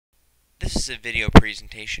This is a video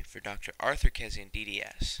presentation for Dr. Arthur Kezian,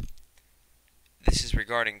 DDS. This is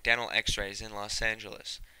regarding dental x-rays in Los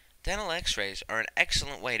Angeles. Dental x-rays are an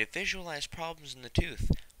excellent way to visualize problems in the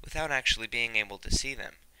tooth without actually being able to see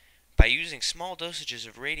them. By using small dosages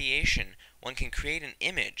of radiation, one can create an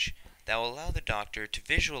image that will allow the doctor to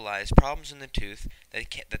visualize problems in the tooth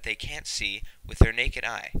that they can't see with their naked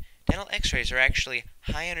eye. Dental x-rays are actually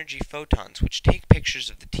high-energy photons which take pictures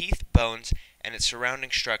of the teeth, bones, and its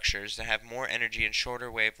surrounding structures that have more energy and shorter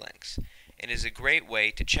wavelengths. It is a great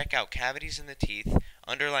way to check out cavities in the teeth,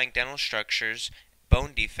 underlying dental structures,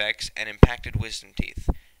 bone defects, and impacted wisdom teeth.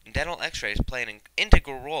 And dental x-rays play an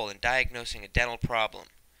integral role in diagnosing a dental problem.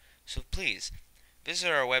 So please, visit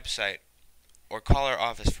our website or call our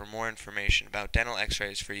office for more information about dental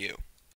x-rays for you.